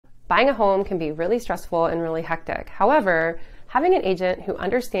Buying a home can be really stressful and really hectic. However, having an agent who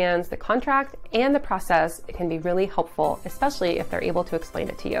understands the contract and the process can be really helpful, especially if they're able to explain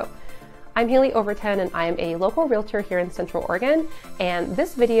it to you. I'm Haley Overton, and I am a local realtor here in Central Oregon, and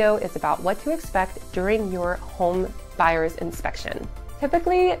this video is about what to expect during your home buyer's inspection.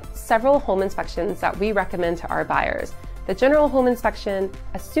 Typically, several home inspections that we recommend to our buyers: the general home inspection,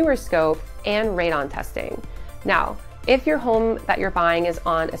 a sewer scope, and radon testing. Now, if your home that you're buying is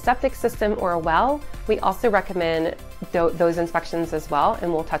on a septic system or a well, we also recommend those inspections as well,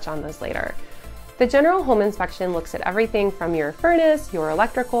 and we'll touch on those later. The general home inspection looks at everything from your furnace, your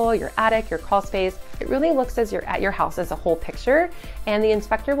electrical, your attic, your crawl space. It really looks at your house as a whole picture, and the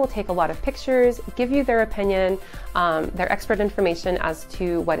inspector will take a lot of pictures, give you their opinion, their expert information as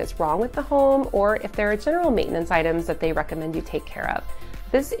to what is wrong with the home, or if there are general maintenance items that they recommend you take care of.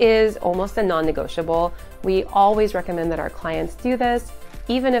 This is almost a non-negotiable. We always recommend that our clients do this.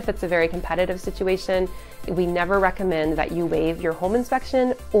 Even if it's a very competitive situation, we never recommend that you waive your home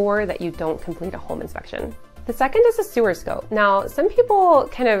inspection or that you don't complete a home inspection. The second is a sewer scope. Now, some people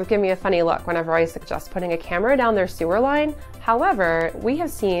kind of give me a funny look whenever I suggest putting a camera down their sewer line. However, we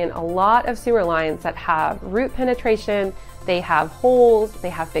have seen a lot of sewer lines that have root penetration, they have holes, they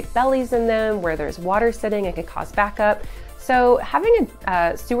have big bellies in them where there's water sitting, it can cause backup. So having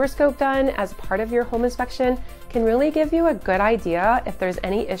a sewer scope done as part of your home inspection can really give you a good idea if there's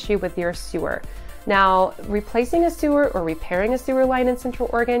any issue with your sewer. Now, replacing a sewer or repairing a sewer line in Central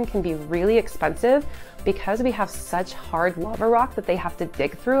Oregon can be really expensive because we have such hard lava rock that they have to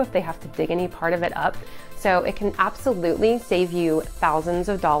dig through if they have to dig any part of it up. So it can absolutely save you thousands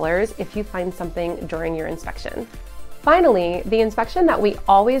of dollars if you find something during your inspection. Finally, the inspection that we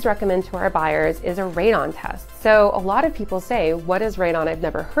always recommend to our buyers is a radon test. So a lot of people say, what is radon? I've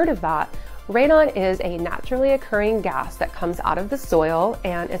never heard of that. Radon is a naturally occurring gas that comes out of the soil,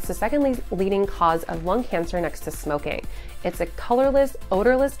 and it's the second leading cause of lung cancer next to smoking. It's a colorless,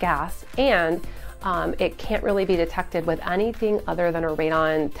 odorless gas, and it can't really be detected with anything other than a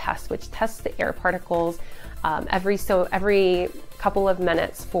radon test, which tests the air particles every couple of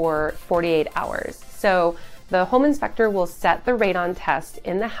minutes for 48 hours. So the home inspector will set the radon test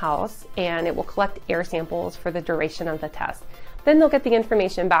in the house, and it will collect air samples for the duration of the test. Then they'll get the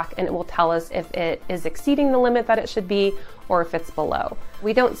information back, and it will tell us if it is exceeding the limit that it should be or if it's below.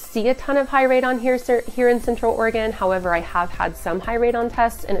 We don't see a ton of high radon here in Central Oregon. However, I have had some high radon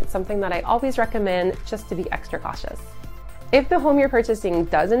tests, and it's something that I always recommend just to be extra cautious. If the home you're purchasing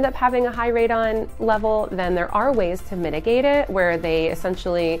does end up having a high radon level, then there are ways to mitigate it, where they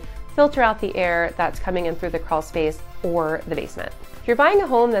essentially filter out the air that's coming in through the crawl space or the basement. If you're buying a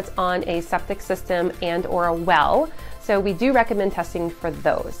home that's on a septic system and or a well, so we do recommend testing for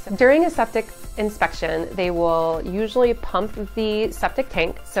those. During a septic inspection, they will usually pump the septic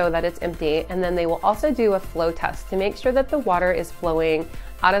tank so that it's empty, and then they will also do a flow test to make sure that the water is flowing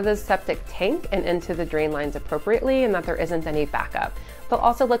out of the septic tank and into the drain lines appropriately and that there isn't any backup. They'll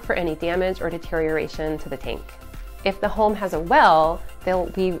also look for any damage or deterioration to the tank. If the home has a well,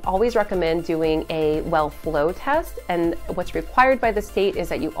 we always recommend doing a well flow test, and what's required by the state is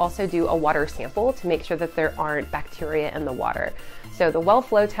that you also do a water sample to make sure that there aren't bacteria in the water. So the well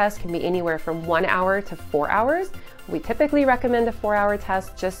flow test can be anywhere from 1 hour to 4 hours. We typically recommend a 4-hour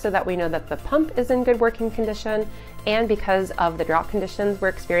test just so that we know that the pump is in good working condition, and because of the drought conditions we're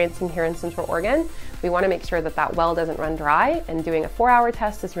experiencing here in Central Oregon, we want to make sure that that well doesn't run dry, and doing a 4-hour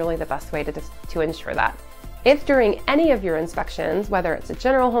test is really the best way to ensure that. If during any of your inspections, whether it's a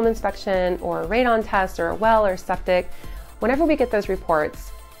general home inspection or a radon test or a well or septic, whenever we get those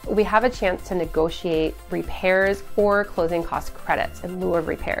reports, we have a chance to negotiate repairs or closing cost credits in lieu of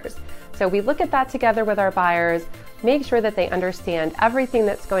repairs. So we look at that together with our buyers, make sure that they understand everything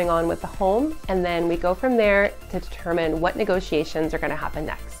that's going on with the home, and then we go from there to determine what negotiations are going to happen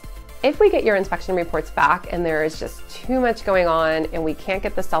next. If we get your inspection reports back and there is just too much going on and we can't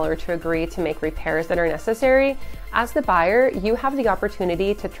get the seller to agree to make repairs that are necessary, as the buyer, you have the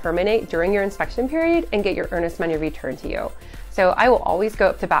opportunity to terminate during your inspection period and get your earnest money returned to you. So I will always go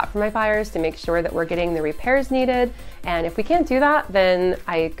up to bat for my buyers to make sure that we're getting the repairs needed. And if we can't do that, then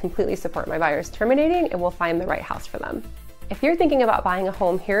I completely support my buyers terminating, and we'll find the right house for them. If you're thinking about buying a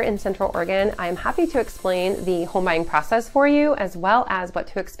home here in Central Oregon, I'm happy to explain the home buying process for you, as well as what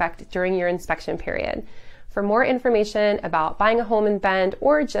to expect during your inspection period. For more information about buying a home in Bend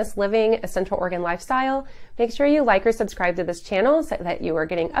or just living a Central Oregon lifestyle, make sure you like or subscribe to this channel so that you are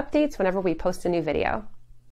getting updates whenever we post a new video.